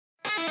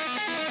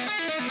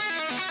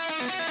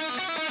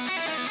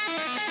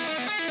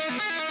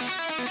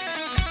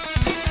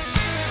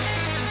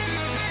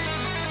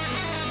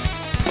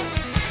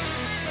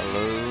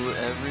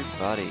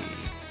everybody.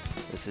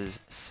 This is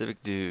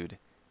Civic Dude,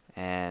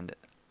 and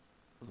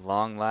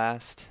long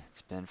last,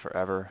 it's been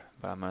forever,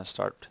 but I'm gonna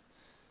start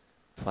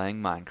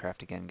playing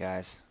Minecraft again,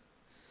 guys.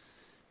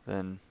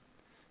 Been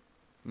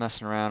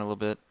messing around a little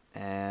bit,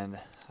 and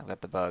I've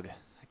got the bug.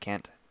 I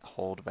can't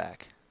hold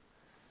back.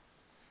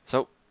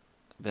 So,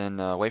 been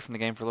away from the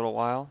game for a little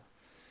while.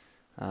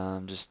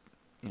 Just,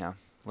 a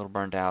little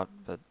burned out,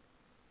 but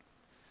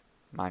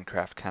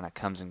Minecraft kind of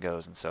comes and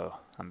goes, and so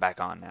I'm back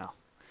on now.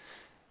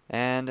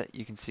 And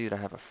you can see that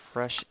I have a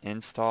fresh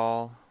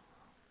install.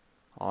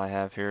 All I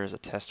have here is a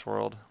test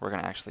world. We're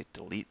going to actually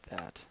delete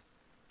that.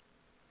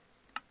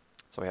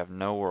 So we have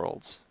no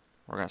worlds.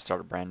 We're going to start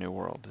a brand new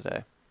world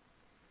today.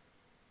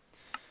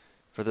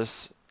 For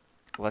this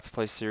Let's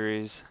Play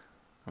series,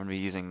 I'm going to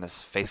be using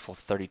this Faithful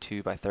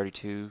 32 by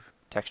 32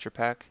 texture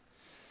pack.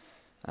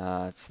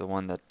 It's the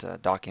one that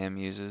DocM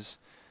uses.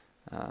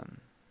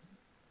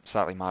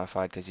 Slightly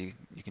modified because you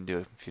can do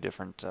a few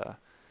different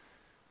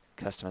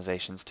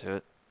customizations to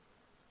it.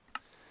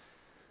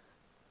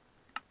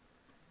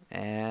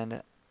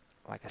 And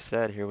like I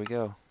said, here we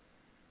go.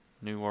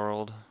 New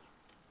world.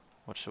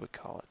 What should we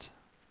call it?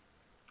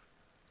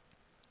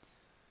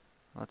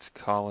 Let's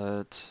call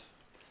it,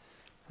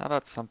 how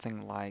about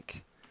something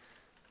like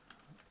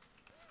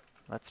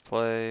Let's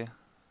Play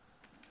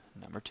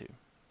number 2.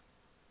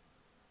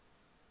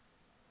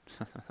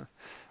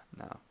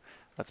 No,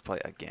 let's play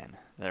again.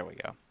 There we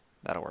go.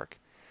 That'll work.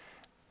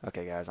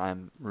 Okay guys,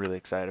 I'm really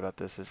excited about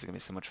this. This is going to be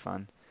so much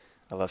fun.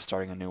 I love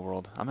starting a new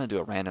world. I'm going to do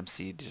a random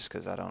seed just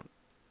because I don't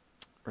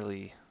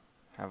really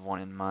have one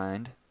in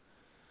mind.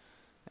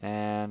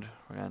 And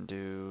we're going to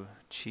do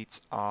cheats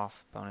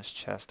off, bonus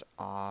chest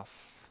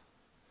off,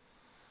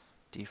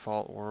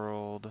 default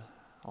world,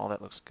 all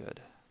that looks good.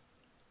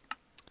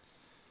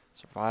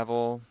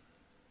 Survival,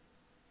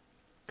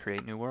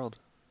 create new world.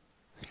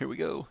 Here we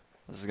go.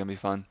 This is going to be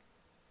fun.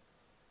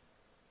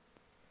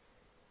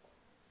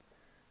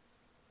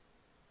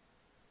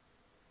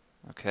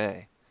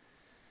 Okay.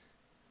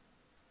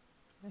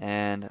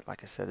 And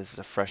like I said, this is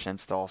a fresh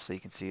install, so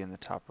you can see in the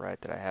top right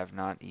that I have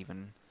not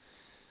even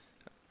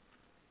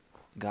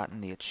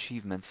gotten the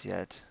achievements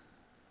yet.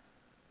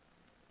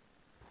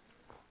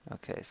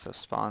 Okay, so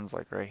spawn's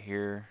like right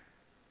here.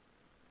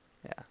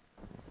 Yeah.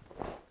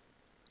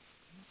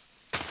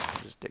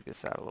 Just dig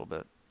this out a little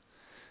bit.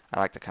 I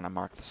like to kind of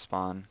mark the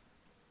spawn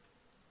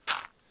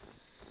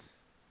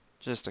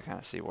just to kind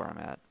of see where I'm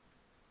at.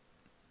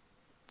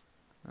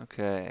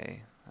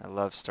 Okay, I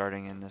love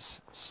starting in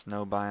this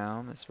snow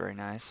biome. It's very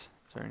nice.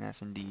 It's very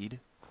nice indeed.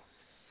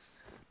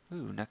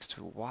 Ooh, next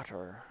to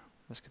water.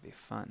 This could be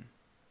fun.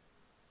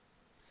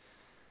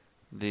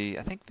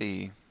 I think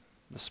the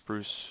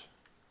spruce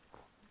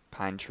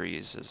pine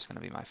trees is going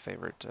to be my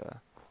favorite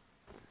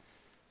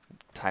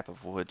type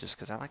of wood, just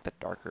because I like the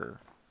darker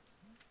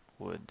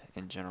wood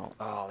in general.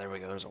 Oh, there we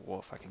go. There's a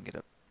wolf. I can get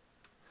a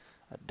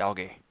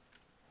doggy.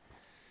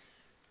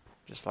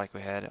 Just like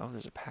we had. Oh,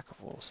 there's a pack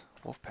of wolves.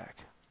 Wolf pack.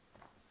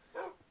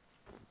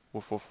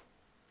 Woof woof.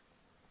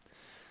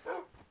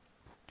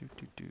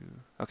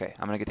 Okay,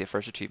 I'm gonna get the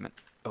first achievement.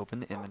 Open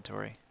the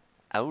inventory.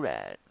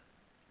 Alright.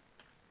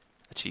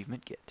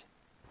 Achievement get.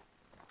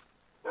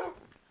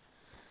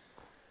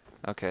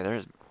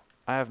 Okay,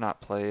 I have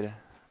not played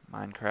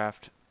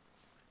Minecraft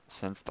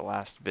since the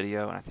last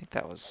video, and I think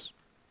that was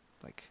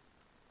like,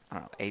 I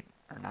don't know, 8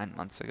 or 9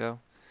 months ago.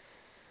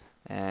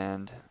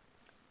 And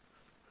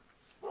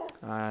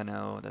I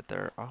know that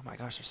oh my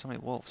gosh, there's so many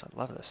wolves. I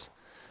love this.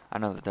 I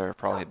know that there have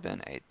probably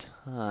been a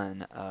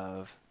ton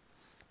of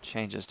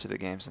changes to the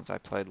game since I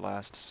played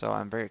last, so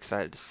I'm very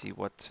excited to see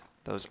what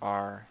those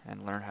are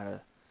and learn how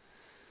to...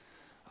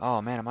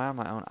 Oh man, am I on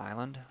my own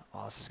island?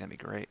 Oh, this is going to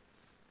be great.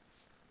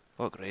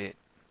 Oh, great.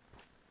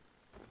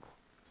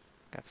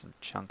 Got some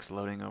chunks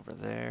loading over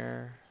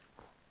there.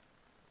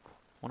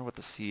 Wonder what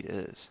the seed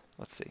is.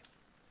 Let's see.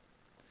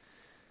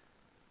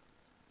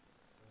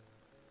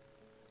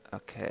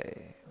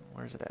 Okay,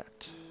 where's it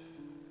at?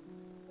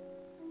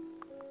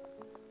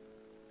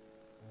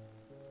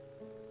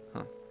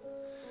 Huh.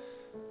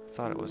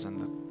 Thought it was in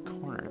the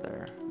corner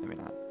there. Maybe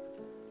not.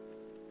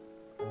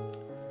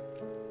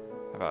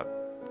 How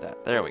about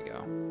that? There we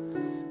go.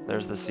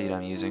 There's the seed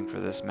I'm using for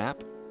this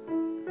map.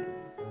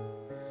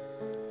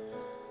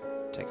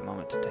 Take a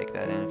moment to take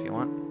that in if you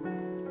want.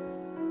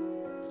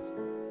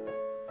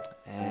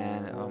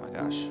 And oh my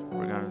gosh,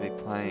 we're going to be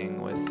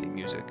playing with the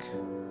music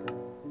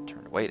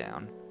turned way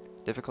down.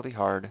 Difficulty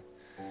hard.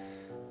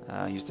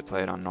 I used to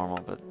play it on normal,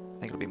 but I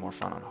think it'll be more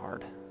fun on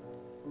hard.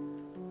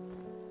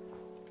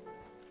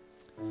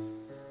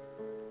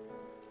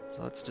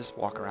 So let's just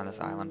walk around this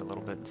island a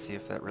little bit and see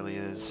if that really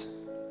is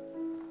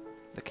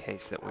the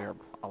case, that we are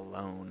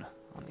alone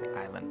on the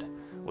island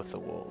with the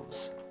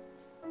wolves.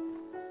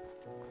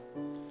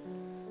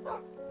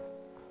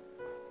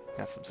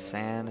 Got some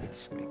sand.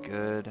 This is going to be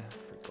good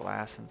for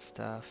glass and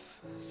stuff.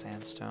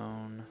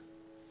 Sandstone.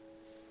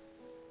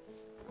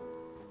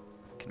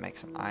 Can make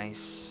some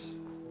ice.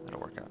 That'll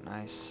work out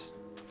nice.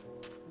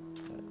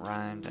 That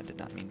rhymed. I did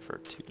not mean for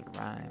it to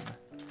rhyme.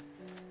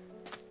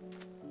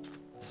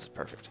 This is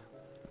perfect.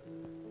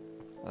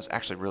 I was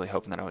actually really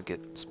hoping that I would get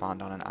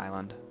spawned on an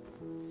island.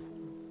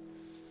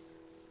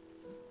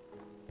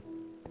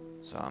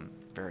 So I'm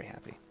very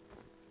happy.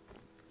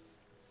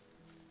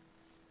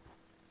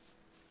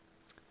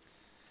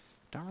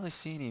 Don't really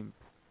see any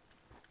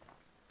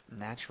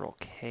natural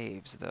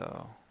caves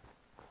though.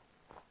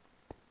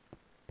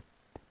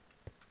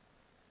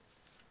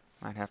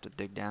 Might have to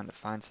dig down to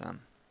find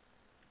some.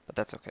 But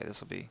that's okay,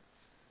 this'll be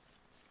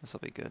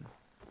good.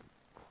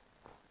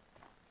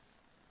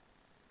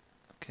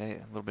 Okay,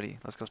 a little bitty,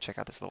 let's go check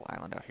out this little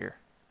island out here.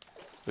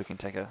 We can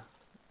take a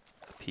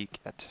peek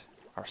at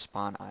our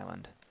spawn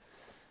island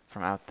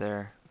from out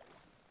there.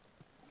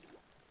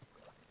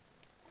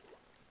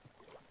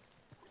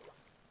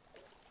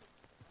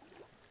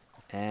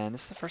 And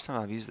this is the first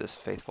time I've used this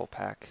faithful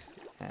pack,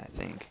 I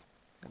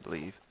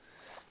believe.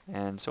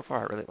 And so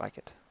far I really like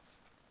it.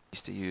 I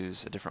used to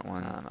use a different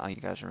one, you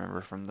guys remember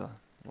from the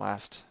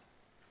last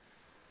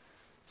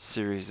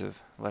series of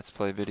Let's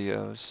Play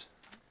videos.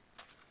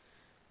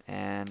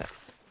 And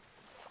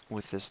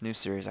with this new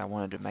series I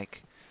wanted to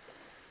make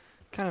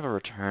kind of a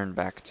return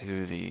back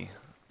to the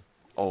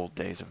old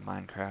days of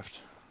Minecraft.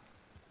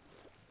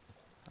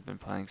 I've been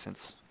playing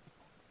since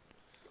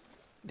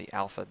the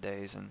alpha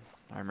days, and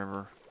I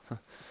remember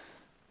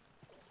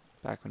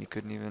back when you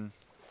couldn't even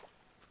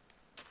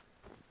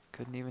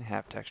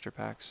have texture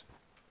packs.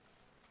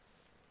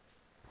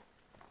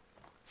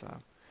 So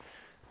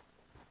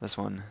this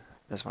one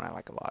I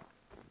like a lot.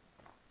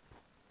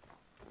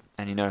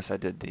 And you notice I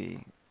did the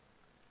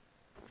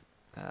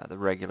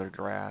regular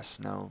grass,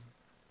 no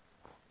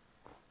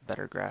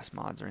better grass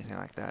mods or anything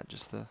like that,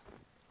 just the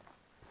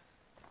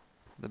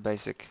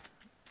basic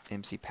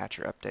MC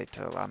Patcher update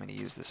to allow me to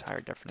use this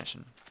higher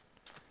definition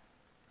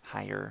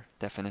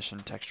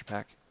texture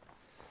pack.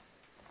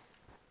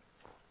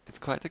 It's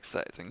quite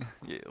exciting,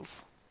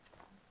 yes.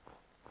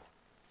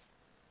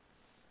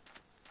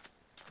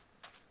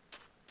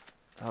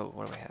 Oh,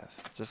 what do we have?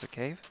 Is this a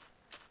cave?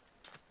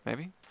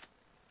 Maybe?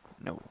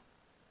 No.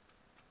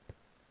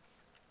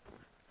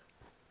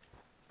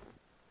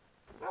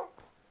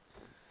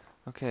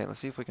 Okay, let's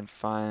see if we can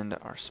find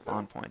our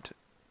spawn point.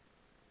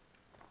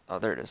 Oh,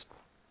 there it is.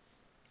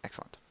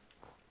 Excellent.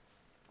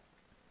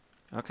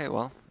 Okay,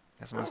 well,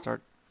 guess I'm gonna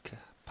start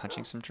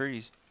punching some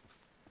trees.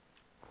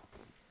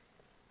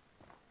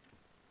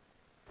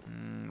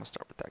 We'll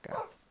start with that guy.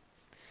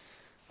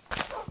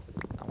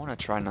 I want to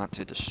try not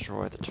to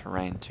destroy the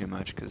terrain too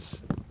much,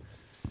 because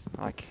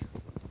I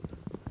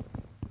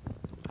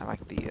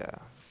like the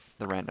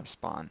random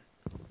spawn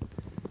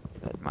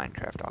that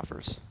Minecraft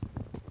offers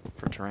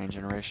for terrain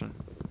generation.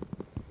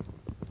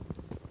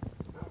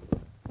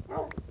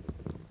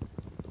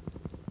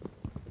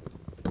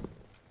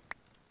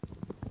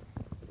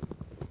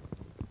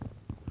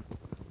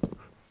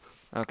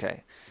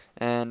 Okay,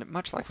 and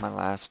much like my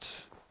last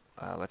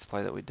Let's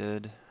Play that we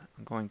did,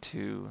 I'm going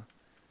to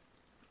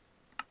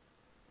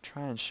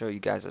try and show you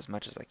guys as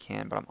much as I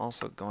can, but I'm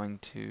also going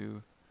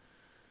to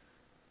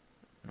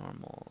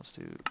normal, let's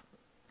do,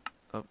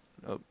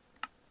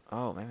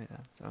 oh, maybe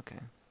that's, okay.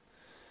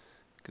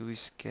 GUI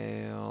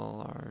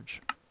scale,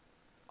 large,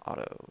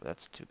 auto,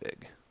 that's too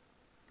big.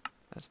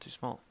 That's too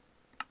small.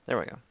 There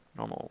we go,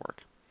 normal will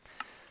work.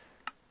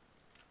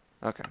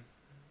 Okay.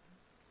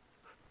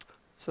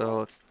 So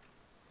let's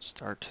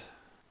start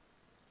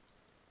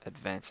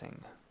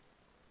advancing.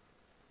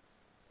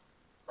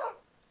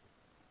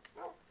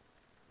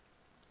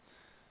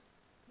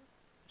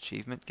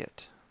 Achievement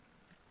get.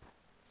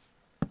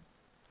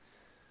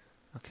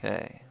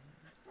 Okay.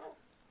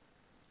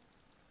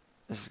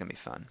 This is gonna be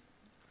fun.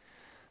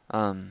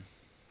 Let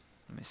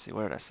me see,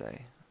 what did I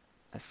say?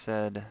 I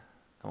said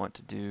I want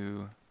to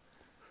do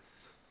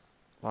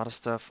a lot of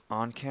stuff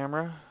on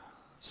camera,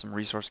 some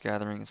resource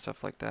gathering and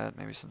stuff like that,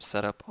 maybe some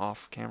setup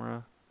off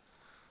camera,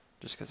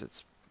 just because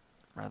it's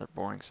rather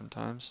boring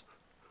sometimes.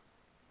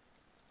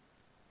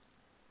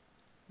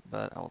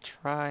 But I'll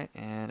try,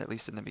 and at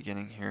least in the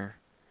beginning here,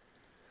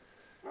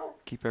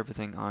 keep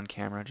everything on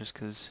camera just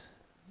because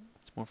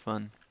it's more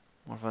fun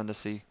to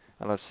see.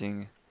 I love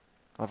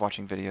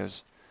watching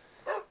videos,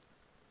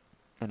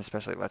 and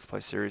especially Let's Play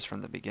series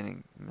from the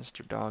beginning.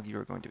 Mr. Dog, you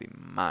are going to be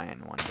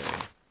mine one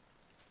day.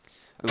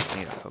 Ooh, I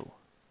need a hoe.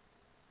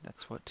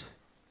 That's what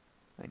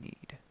I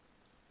need.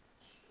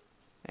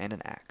 And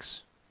an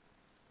axe.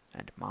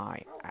 And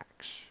my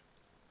axe.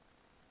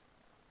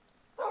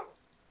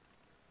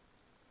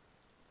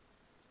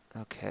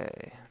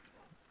 Okay.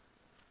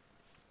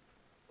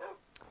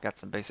 Got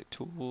some basic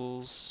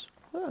tools.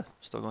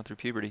 Still going through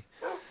puberty.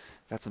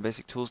 Got some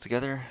basic tools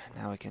together.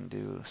 Now we can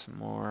do some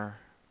more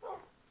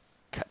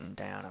cutting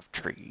down of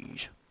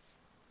trees.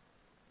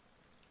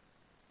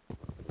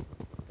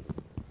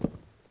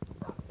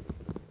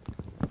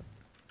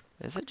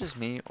 Is it just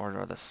me, or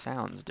are the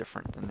sounds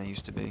different than they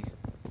used to be?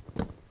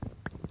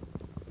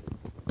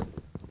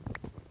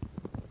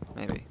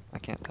 Maybe. I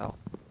can't tell.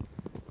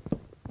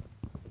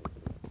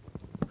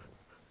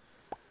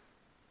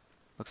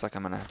 Looks like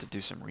I'm gonna have to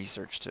do some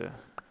research to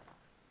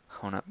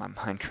hone up my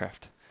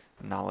Minecraft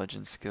knowledge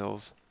and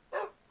skills.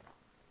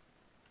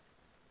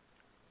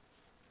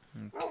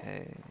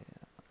 Okay,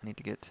 I need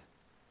to get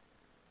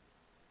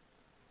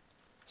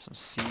some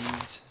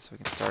seeds so we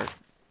can start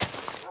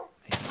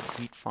making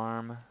a wheat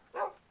farm.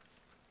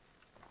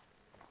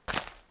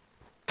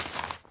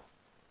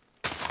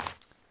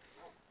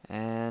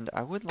 And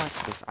I would like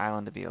this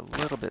island to be a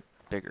little bit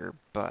bigger,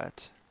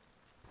 but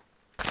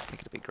I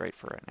think it'll be great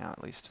for right now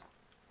at least.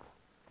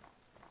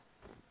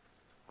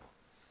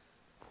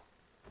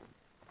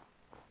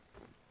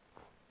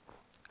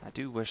 I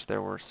do wish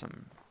there were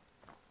some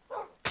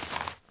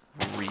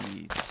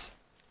reeds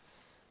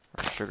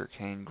or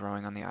sugarcane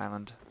growing on the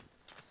island.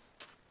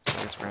 So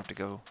I guess we're going to have to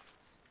go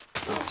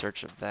in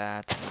search of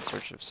that, in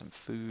search of some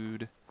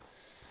food,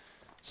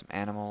 some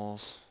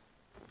animals.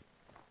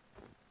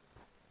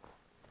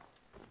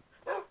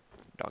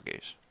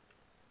 Doggies.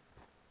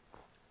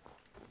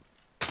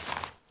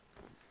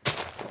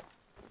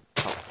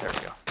 Oh, there we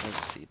go. There's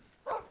a seed.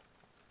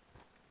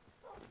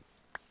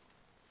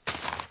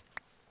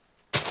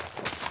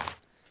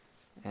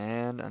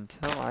 And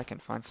until I can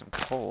find some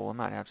coal, I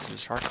might have to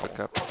just hard cook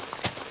up.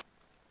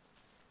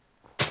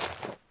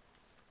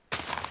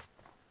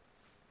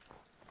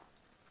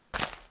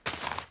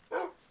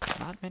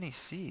 Not many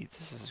seeds.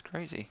 This is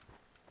crazy.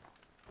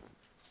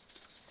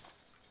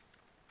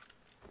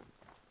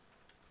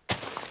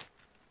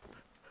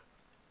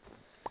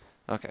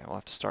 Okay, we'll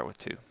have to start with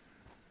 2.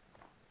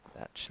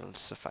 That shall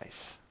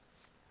suffice.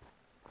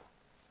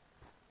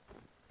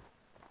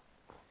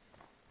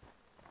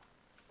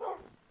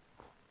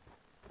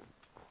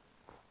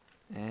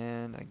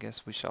 And I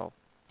guess we shall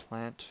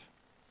plant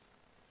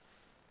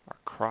our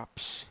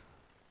crops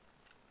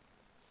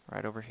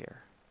right over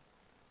here.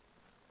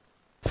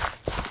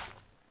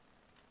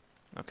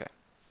 Okay.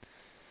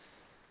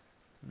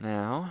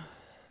 Now,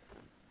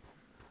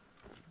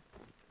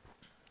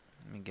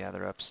 let me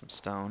gather up some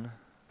stone.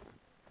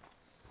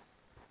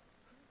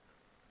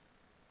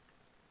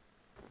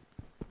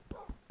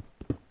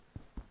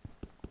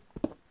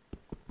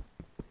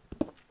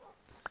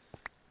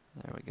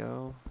 There we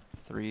go.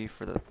 3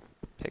 for the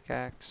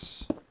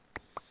pickaxe.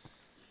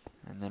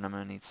 And then I'm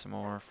going to need some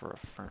more for a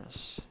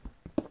furnace.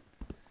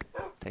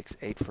 Takes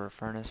 8 for a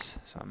furnace,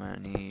 so I'm going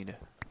to need,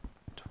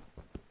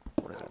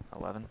 what is it,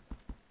 11?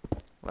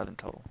 11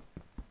 total.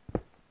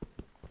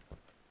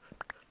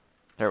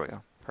 There we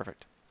go.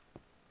 Perfect.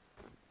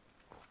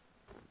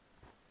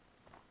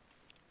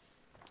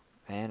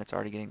 And it's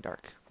already getting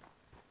dark.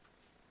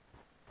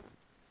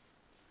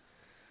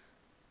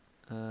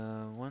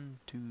 1,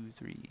 2,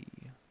 3,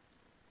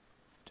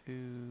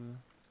 2.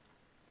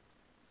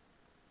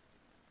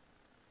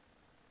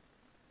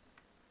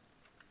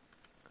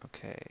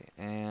 Okay,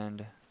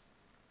 and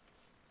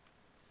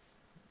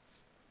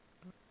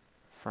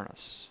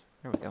furnace.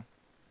 There we go.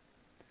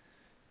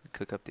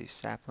 Cook up these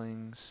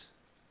saplings.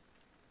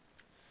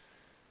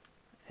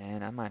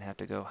 And I might have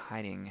to go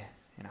hiding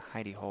in a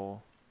hidey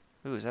hole.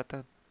 Ooh, is that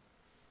the...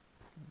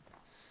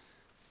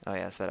 Oh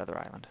yeah, it's that other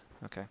island.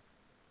 Okay.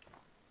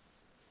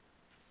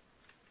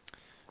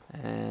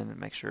 And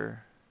make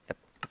sure... Yep,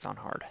 it's on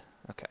hard.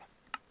 Okay.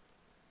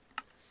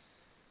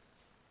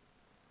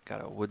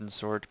 Got a wooden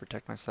sword to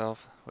protect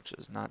myself, which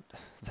is not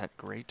that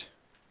great.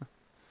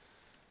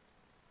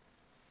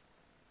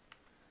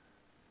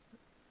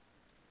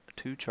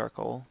 2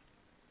 charcoal.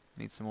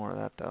 Need some more of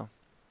that though.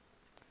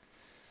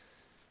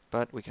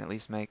 But we can at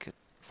least make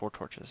 4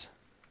 torches.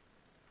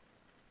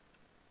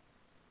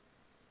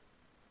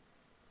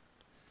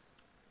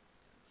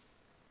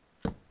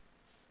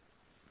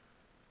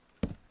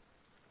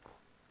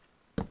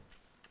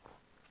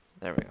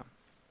 There we go.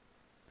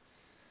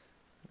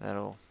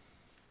 That'll...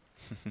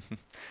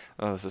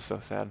 Oh, this is so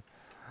sad.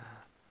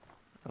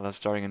 I love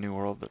starting a new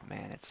world, but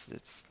man,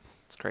 it's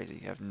crazy.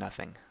 You have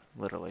nothing,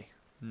 literally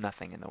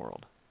nothing in the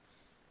world.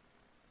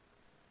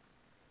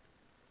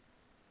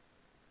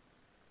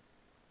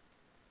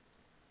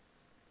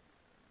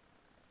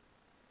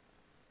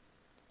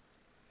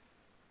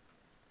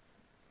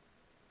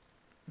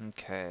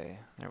 Okay,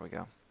 there we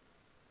go.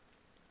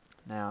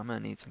 Now I'm gonna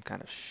need some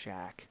kind of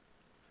shack.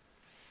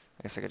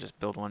 I guess I could just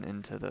build one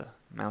into the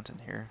mountain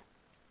here.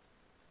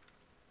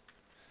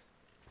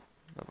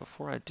 But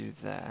before I do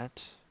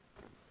that...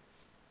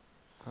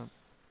 Oh,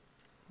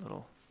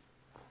 little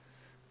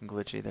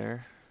glitchy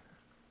there.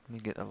 Let me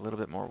get a little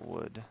bit more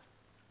wood.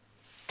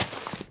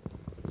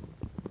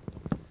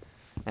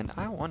 And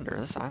I wonder,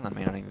 this island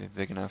may not even be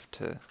big enough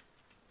to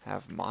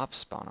have mobs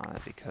spawn on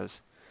it because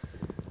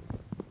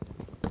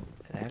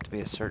they have to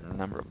be a certain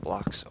number of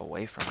blocks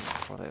away from it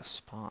before they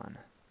spawn.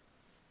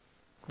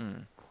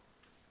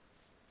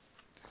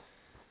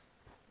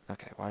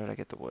 Okay, why did I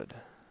get the wood?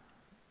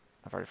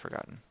 I've already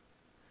forgotten.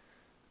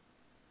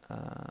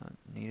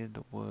 Needed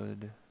the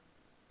wood.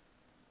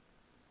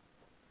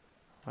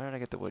 Why did I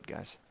get the wood,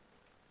 guys?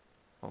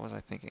 What was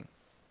I thinking?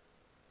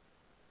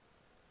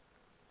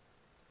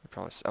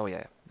 Probably. Oh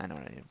yeah, I know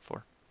what I needed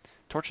for.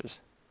 Torches.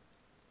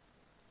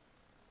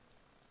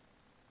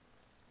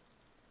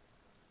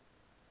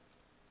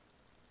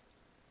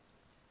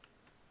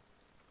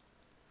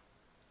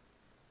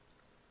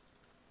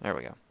 There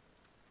we go.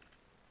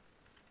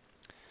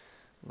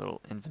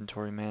 little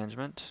inventory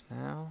management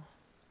now.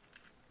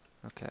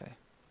 Okay.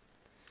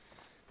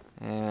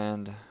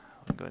 And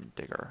we'll go ahead and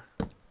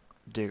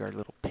dig our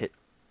little pit.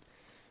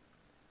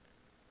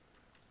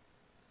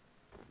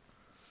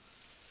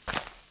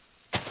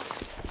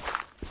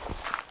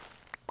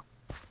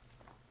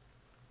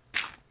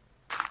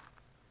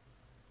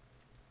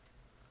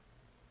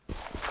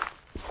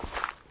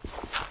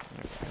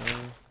 There we go.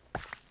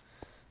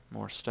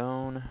 More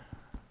stone.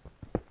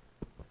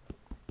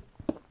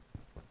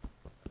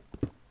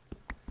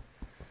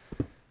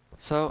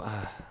 So,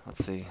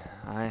 let's see.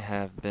 I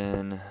have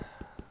been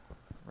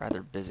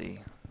rather busy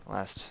the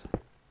last,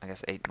 I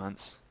guess, 8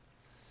 months.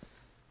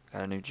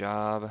 Got a new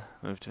job,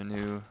 moved to a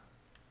new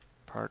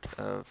part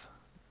of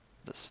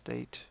the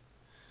state.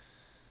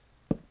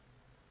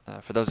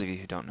 For those of you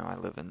who don't know, I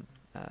live in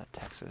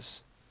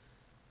Texas.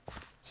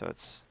 So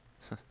it's...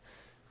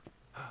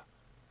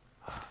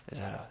 Is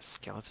that a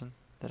skeleton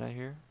that I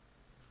hear?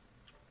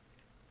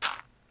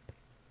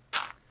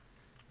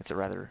 It's a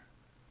rather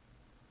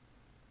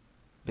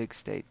big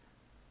state,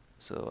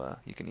 so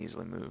you can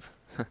easily move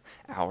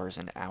hours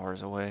and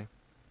hours away.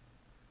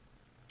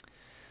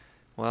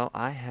 Well,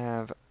 I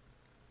have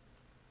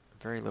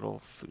very little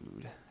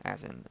food,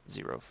 as in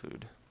 0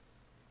 food.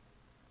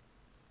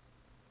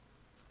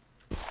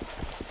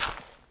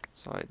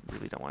 So I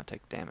really don't want to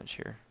take damage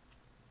here.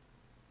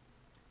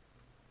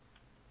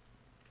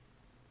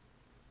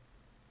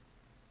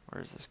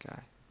 Where is this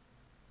guy?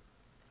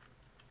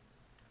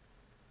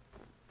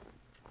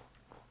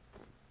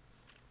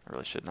 I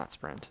really should not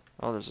sprint.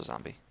 Oh, there's a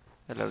zombie.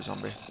 Hello,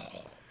 zombie.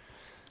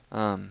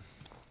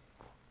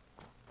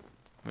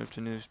 Moved to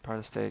a new part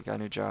of the state, got a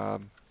new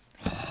job,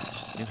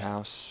 new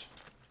house.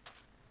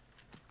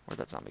 Where'd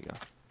that zombie go?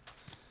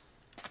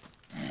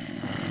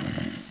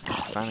 Let's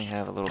finally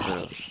have a little bit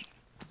of...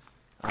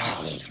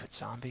 Oh, stupid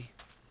zombie.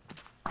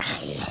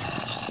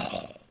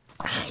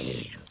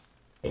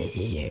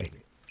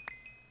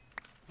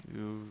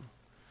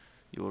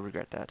 You will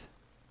regret that.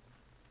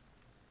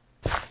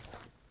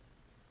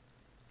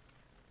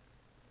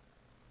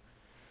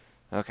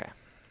 Okay.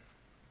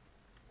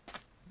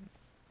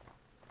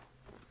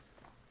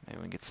 Maybe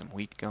we can get some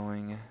wheat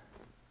going.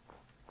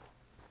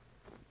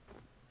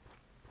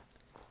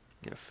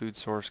 Get a food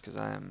source because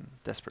I am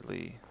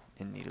desperately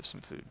in need of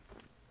some food.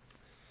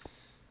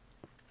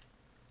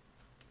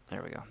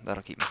 There we go.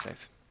 That'll keep me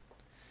safe.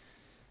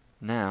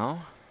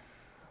 Now,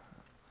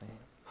 I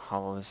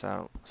hollow this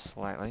out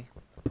slightly.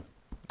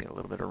 Get a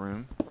little bit of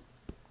room.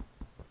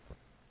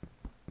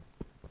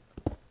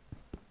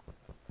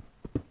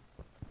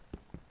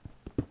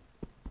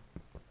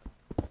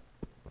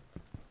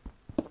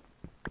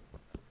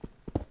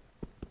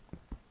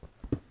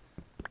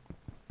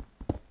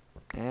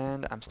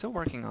 And I'm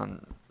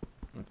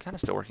kind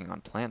of still working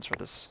on plans for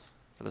this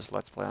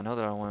Let's Play. I know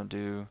that I want to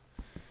do,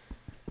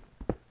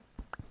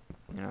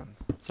 you know,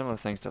 similar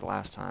things to the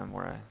last time,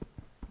 where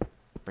I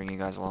bring you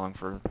guys along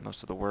for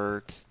most of the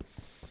work,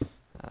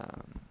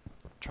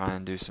 try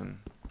and do some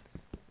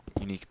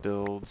unique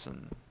builds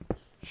and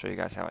show you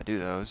guys how I do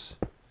those.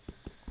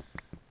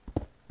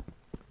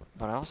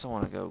 But I also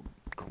want to go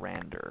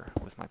grander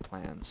with my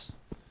plans,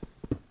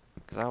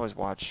 because I always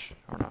watch,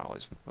 or not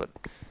always, but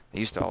I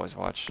used to always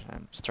watch,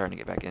 I'm starting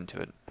to get back into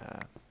it,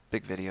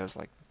 big videos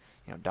like,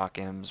 you know, Doc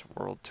M's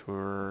World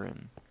Tour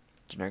and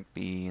Generic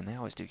B, and they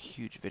always do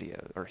huge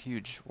videos, or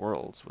huge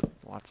worlds with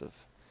lots of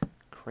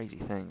crazy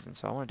things, and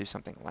so I want to do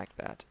something like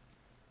that.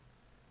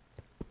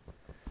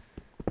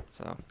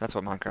 So that's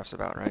what Minecraft's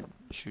about, right?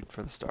 Shoot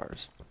for the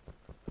stars.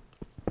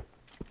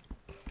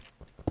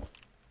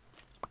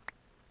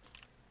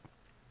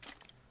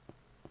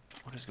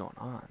 What is going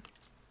on?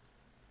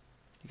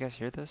 You guys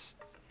hear this?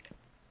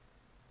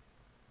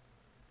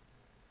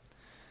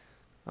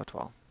 Oh,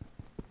 12.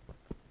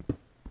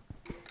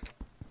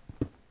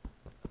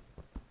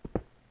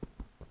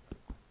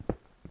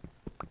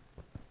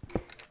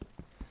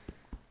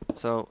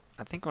 So,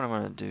 I think what I'm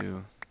going to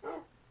do,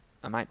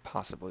 I might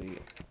possibly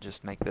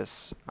just make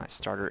this my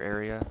starter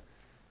area,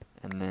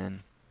 and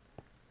then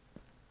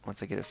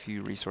once I get a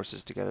few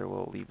resources together,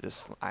 we'll leave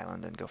this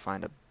island and go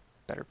find a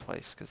better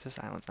place, because this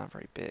island's not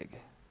very big.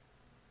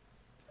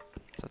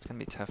 So it's going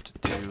to be tough to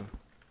do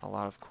a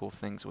lot of cool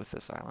things with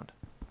this island.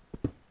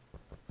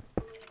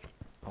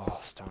 Oh,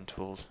 stone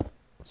tools.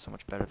 So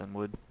much better than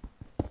wood.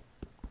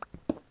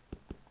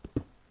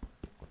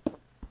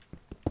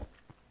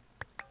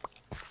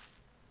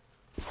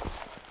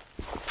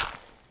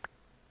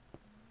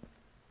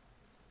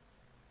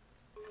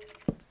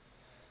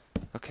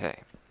 Okay.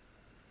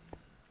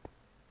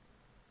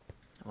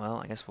 Well,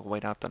 I guess we'll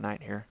wait out the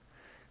night here,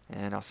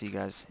 and I'll see you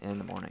guys in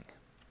the morning.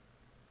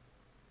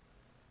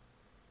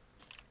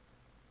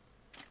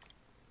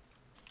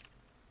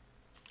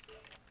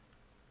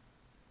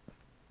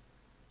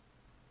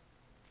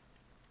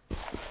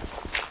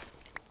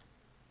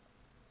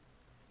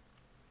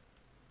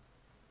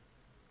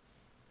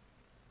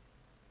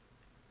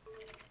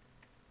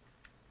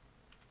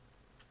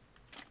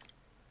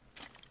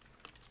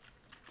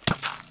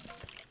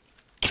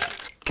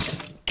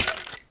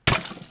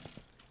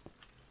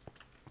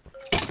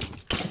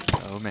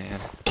 Oh man.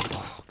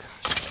 Oh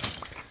gosh.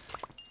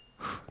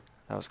 Whew.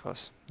 That was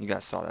close. You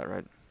guys saw that,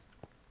 right?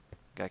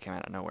 Guy came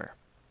out of nowhere.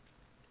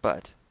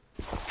 But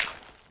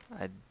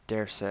I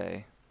dare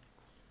say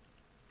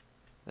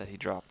that he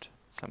dropped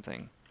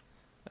something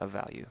of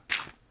value.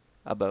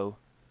 A bow.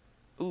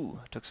 Ooh,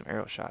 took some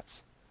arrow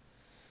shots.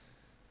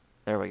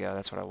 There we go,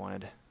 that's what I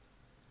wanted.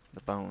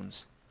 The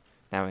bones.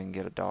 Now we can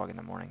get a dog in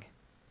the morning.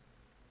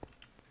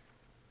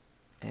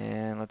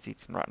 And let's eat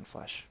some rotten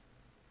flesh.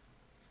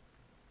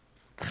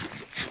 Oh,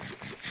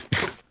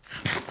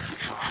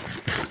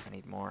 I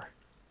need more.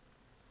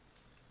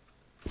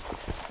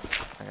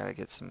 I gotta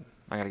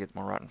get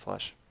more rotten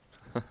flesh.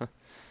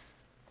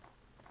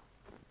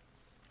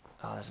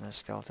 Oh, there's another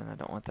skeleton. I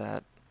don't want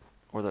that.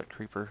 Or that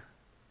creeper.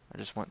 I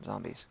just want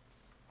zombies.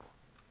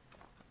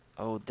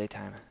 Oh,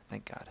 daytime.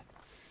 Thank God.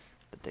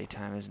 The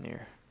daytime is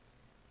near.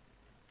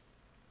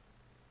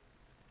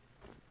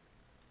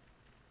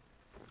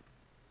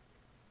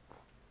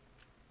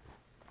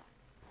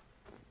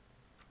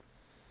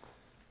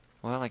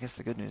 Well, I guess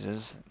the good news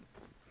is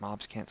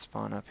mobs can't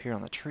spawn up here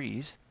on the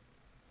trees,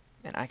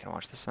 and I can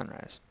watch the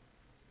sunrise.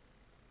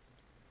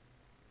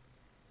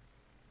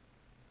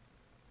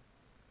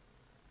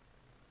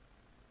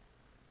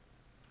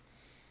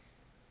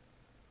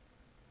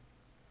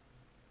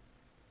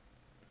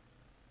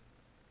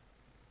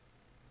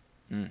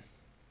 Hmm.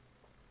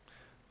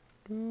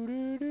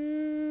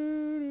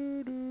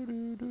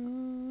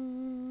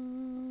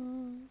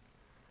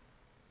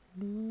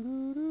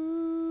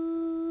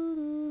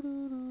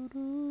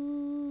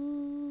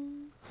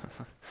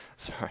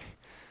 Sorry.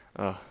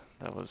 Oh,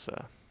 that was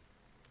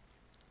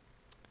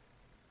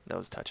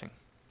touching.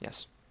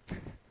 Yes.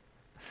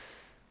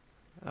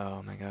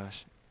 Oh my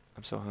gosh.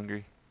 I'm so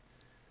hungry.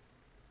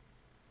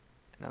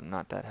 And I'm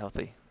not that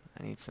healthy.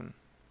 I need some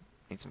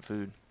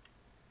food.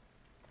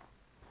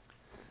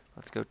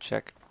 Let's go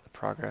check the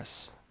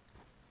progress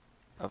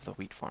of the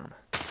wheat farm.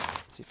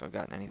 See if I've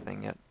gotten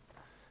anything yet.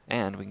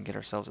 And we can get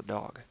ourselves a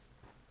dog.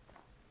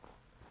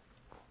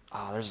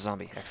 Ah, oh, there's a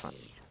zombie. Excellent.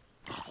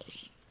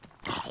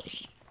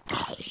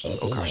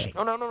 Oh gosh.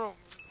 No, no, no, no.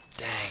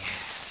 Dang.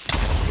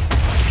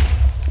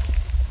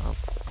 Oh,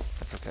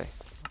 that's okay.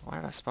 Why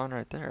did I spawn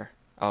right there?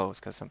 Oh, it's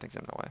because something's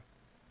in the way.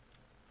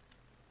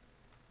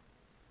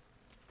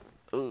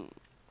 Ooh.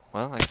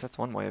 Well, I guess that's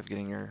one way of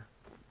getting your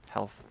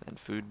health and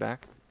food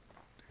back.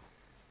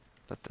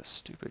 But the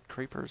stupid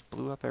creepers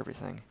blew up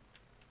everything.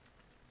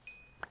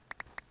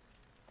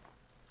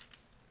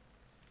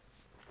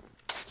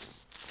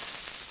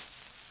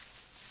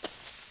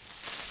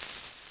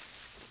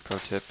 Pro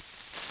tip,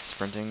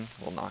 sprinting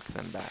will knock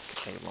them back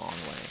a long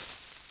way.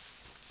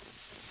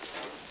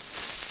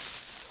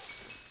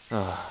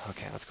 Oh,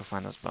 okay, let's go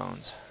find those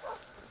bones.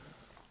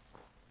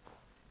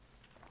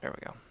 There we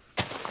go.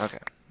 Okay,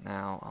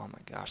 now, oh my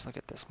gosh, look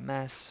at this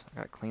mess. I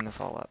gotta clean this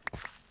all up.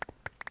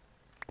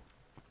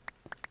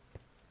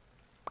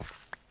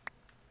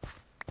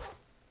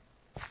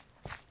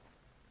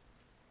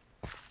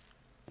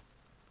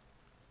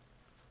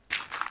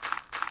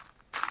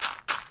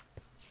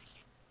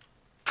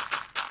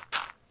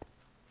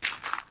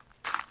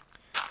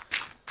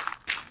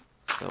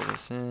 Fill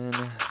this in.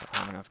 Don't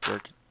have enough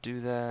dirt to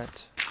do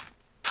that.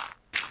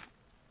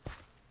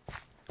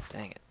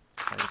 Dang it.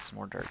 Gotta get some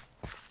more dirt.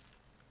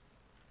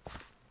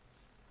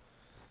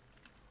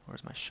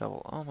 Where's my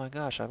shovel? Oh my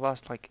gosh, I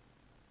lost like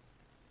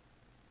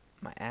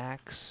my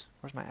axe.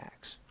 Where's my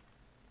axe?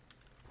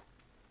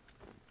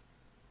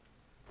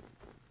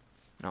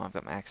 No, I've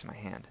got my axe in my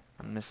hand.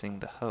 I'm missing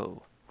the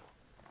hoe.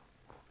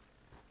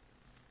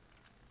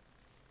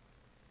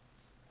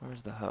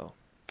 Where's the hoe?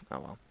 Oh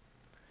well.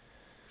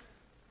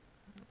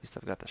 At least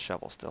I've got the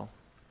shovel still.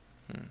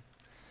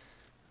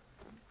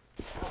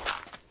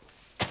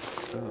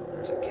 Ooh,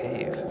 there's a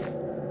cave.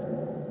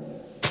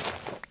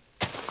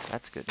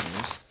 That's good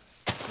news.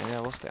 Maybe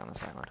I will stay on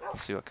this island. We'll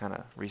see what kind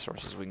of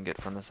resources we can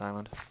get from this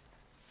island.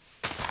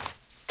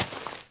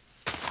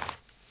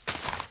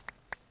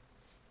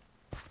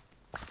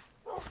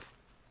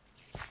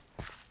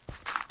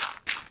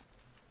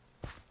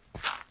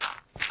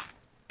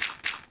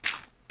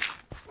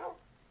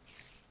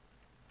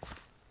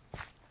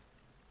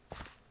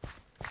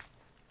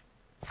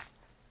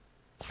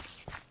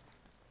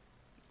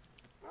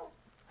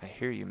 I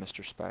hear you,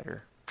 Mr.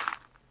 Spider.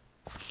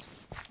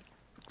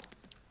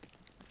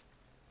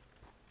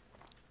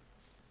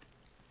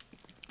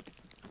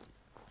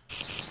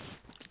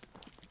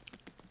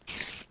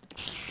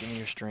 Give me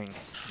your string.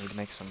 I need to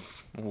make some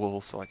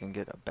wool so I can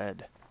get a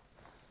bed.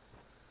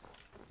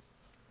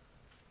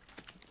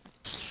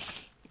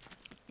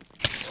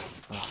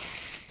 Oh.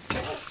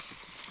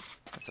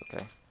 That's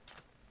okay.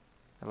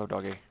 Hello,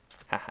 doggy.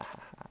 Ha ha ha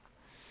ha.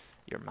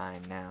 You're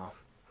mine now.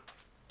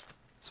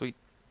 Sweet.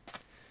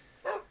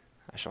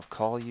 I shall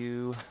call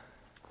you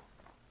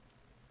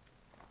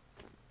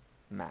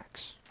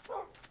Max.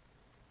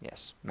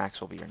 Yes,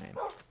 Max will be your name.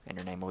 And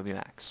your name will be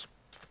Max.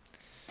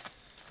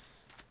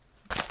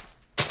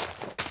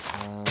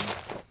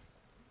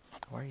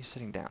 Why are you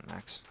sitting down,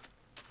 Max?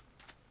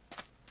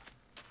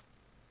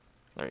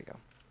 There you go.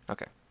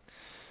 Okay.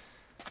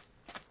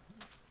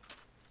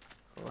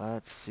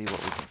 Let's see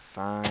what we can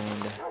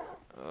find.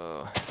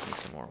 Oh, need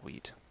some more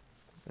wheat.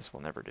 This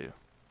will never do.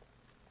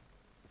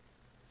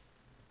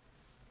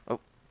 Oh,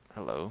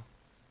 hello.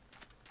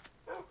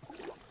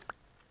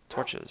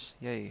 Torches,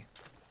 yay.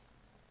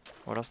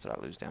 What else did I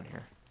lose down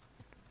here?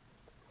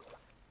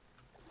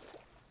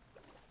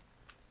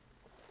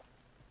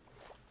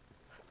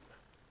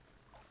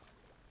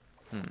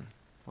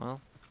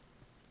 Well,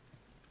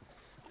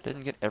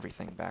 didn't get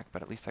everything back,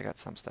 but at least I got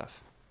some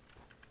stuff.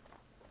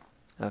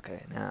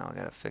 Okay, now I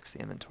gotta fix the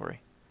inventory.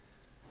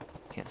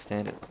 Can't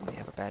stand it when you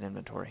have a bad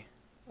inventory.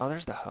 Oh,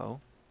 there's the hoe.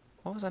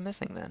 What was I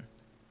missing then?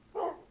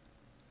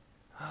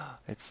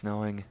 It's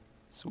snowing.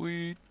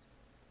 Sweet.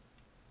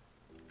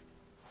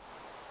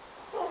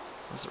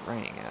 Where's it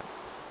raining at?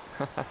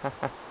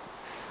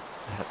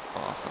 That's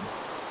awesome.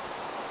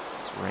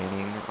 It's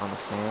raining on the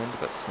sand,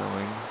 but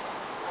snowing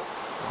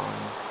on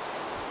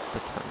the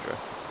tundra.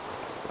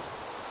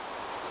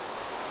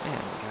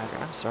 Man, guys,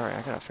 I'm sorry.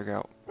 I gotta figure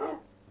out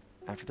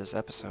after this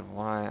episode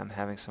why I'm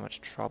having so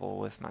much trouble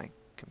with my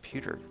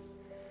computer.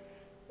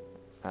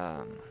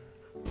 What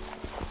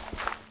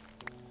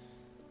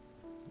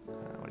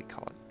do you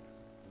call it?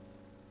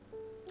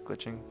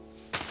 Glitching?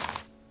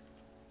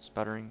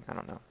 Sputtering? I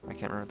don't know. I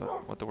can't remember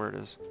what the word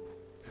is.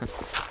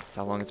 It's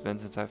how long it's been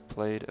since I've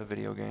played a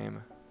video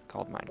game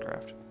called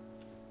Minecraft.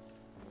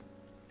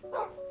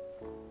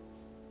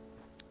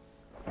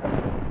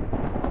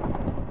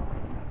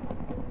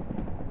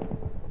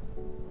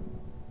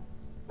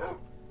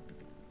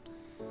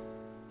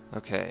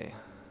 Okay.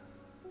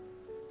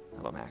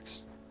 Hello,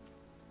 Max.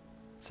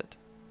 Sit.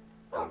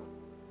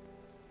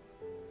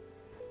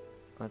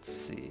 Let's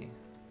see.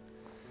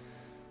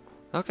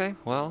 Okay,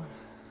 well.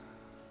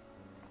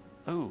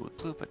 Oh, it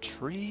blew up a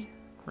tree?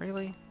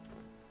 Really?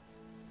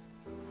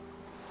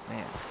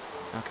 Man.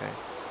 Okay.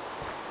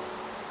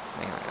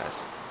 Hang on,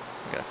 guys.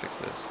 We gotta fix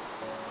this.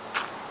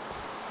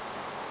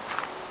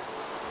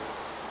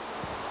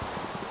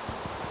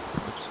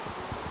 Oops.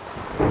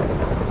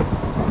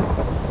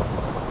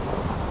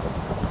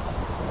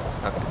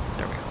 Okay,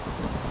 there we go.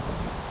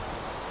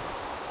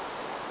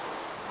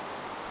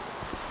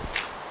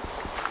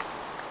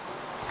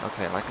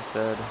 Okay, like I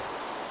said,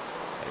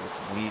 I get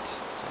some wheat,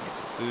 so I get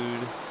some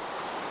food.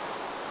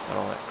 Let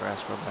all that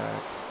grass grow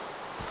back.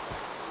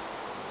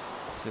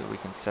 See what we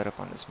can set up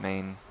on this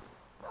main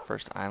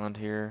first island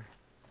here.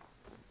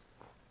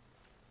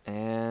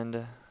 And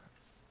I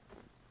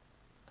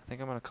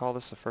think I'm going to call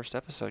this the first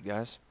episode,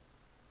 guys.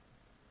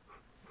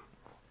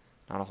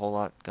 Not a whole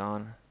lot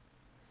gone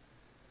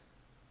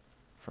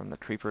from the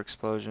creeper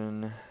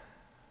explosion.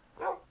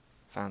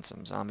 Found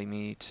some zombie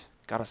meat.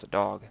 Got us a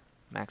dog.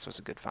 Max was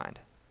a good find.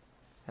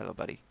 Hello,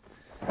 buddy.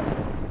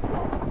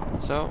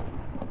 So,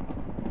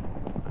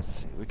 let's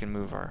see. We can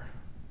move our...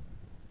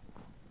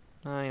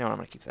 you know what? I'm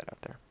going to keep that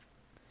out there.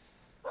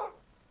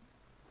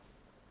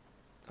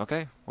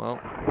 Okay, well,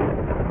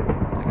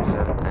 like I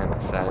said, I am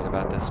excited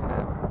about this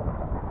map.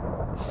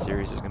 This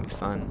series is going to be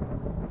fun.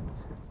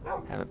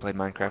 Haven't played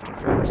Minecraft in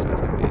forever, so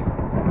it's going to be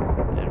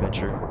an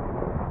adventure.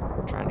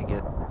 Trying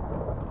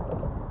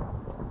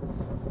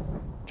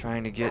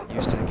to get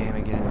used to the game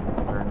again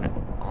and learn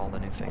all the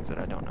new things that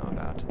I don't know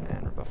about.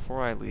 And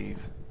before I leave,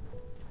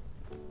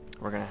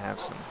 we're going to have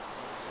some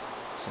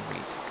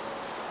meat.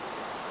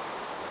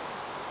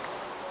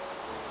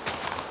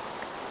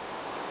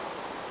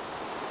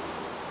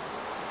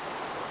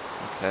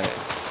 Okay.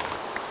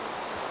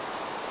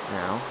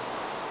 Now,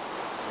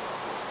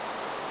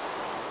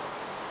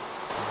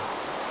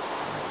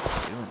 why am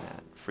I doing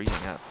that?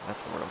 Freezing up.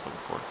 That's the word I was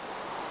looking for.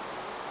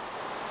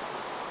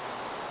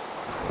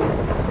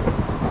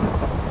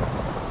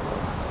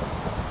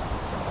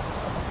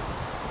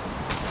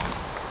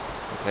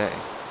 Okay.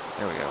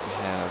 There we go. We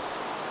have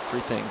 3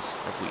 things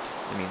of wheat.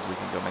 That means we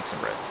can go make some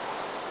bread.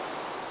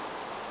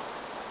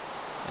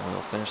 And we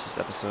will finish this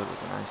episode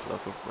with a nice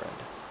loaf of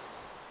bread.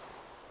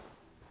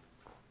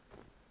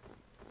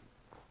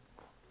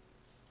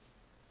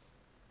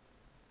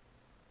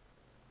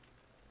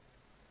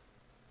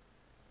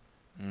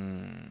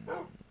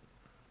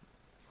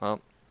 Well,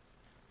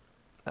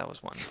 that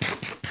was one.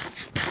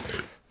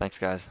 Thanks,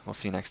 guys. We'll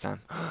see you next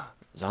time.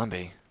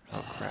 Zombie.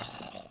 Oh, crap.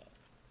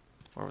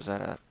 Where was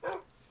that at?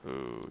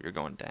 Ooh, you're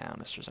going down,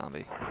 Mr.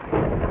 Zombie.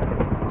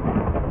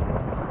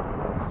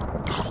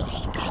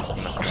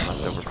 He must have been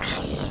left over from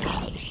last night.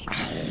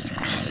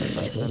 He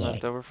must have been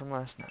left over from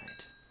last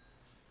night.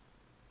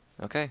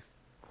 Okay.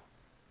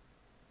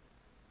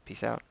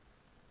 Peace out.